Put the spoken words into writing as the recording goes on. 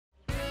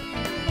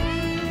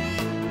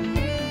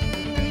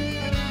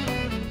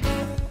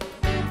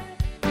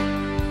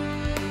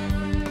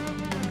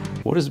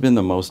What has been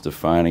the most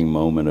defining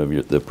moment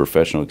of the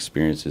professional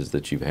experiences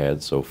that you've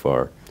had so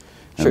far?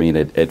 Sure. I mean,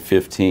 at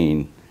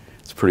 15,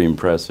 it's pretty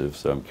impressive,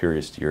 so I'm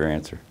curious to your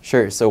answer.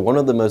 Sure. So one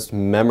of the most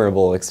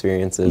memorable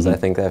experiences I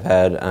think I've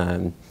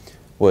had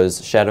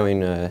was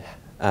shadowing a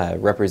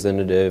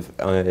representative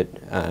at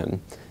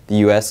the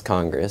U.S.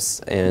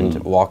 Congress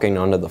and walking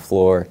onto the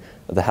floor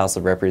of the House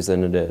of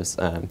Representatives,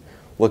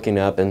 looking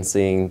up and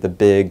seeing the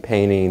big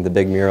painting, the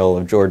big mural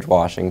of George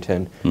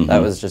Washington.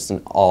 That was just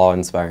an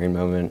awe-inspiring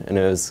moment, and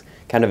it was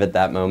kind of at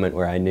that moment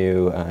where I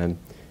knew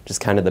just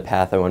kind of the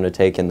path I wanted to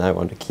take, and I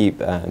wanted to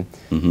keep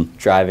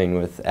driving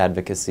with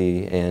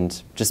advocacy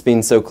and just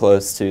being so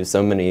close to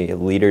so many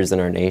leaders in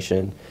our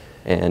nation,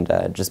 and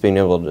just being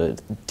able to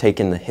take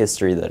in the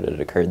history that had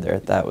occurred there.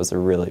 That was a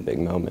really big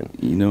moment.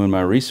 You know, in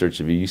my research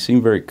of you, you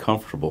seem very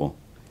comfortable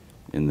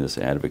in this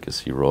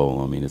advocacy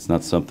role. I mean, it's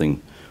not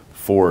something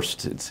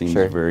forced. It seems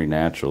very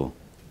natural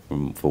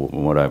from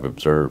what I've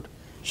observed.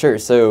 Sure.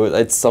 So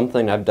it's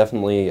something I've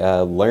definitely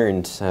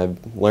learned. I've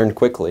learned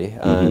quickly.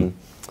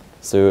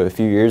 So a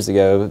few years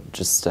ago,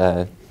 just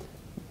I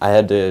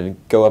had to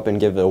go up and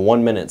give a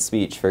 1-minute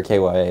speech for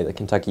KYA, the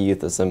Kentucky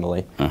Youth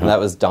Assembly, and that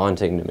was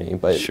daunting to me.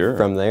 But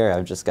from there,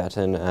 I've just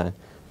gotten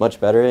much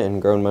better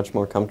and grown much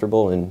more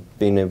comfortable in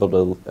being able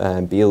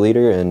to be a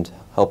leader and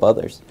help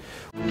others.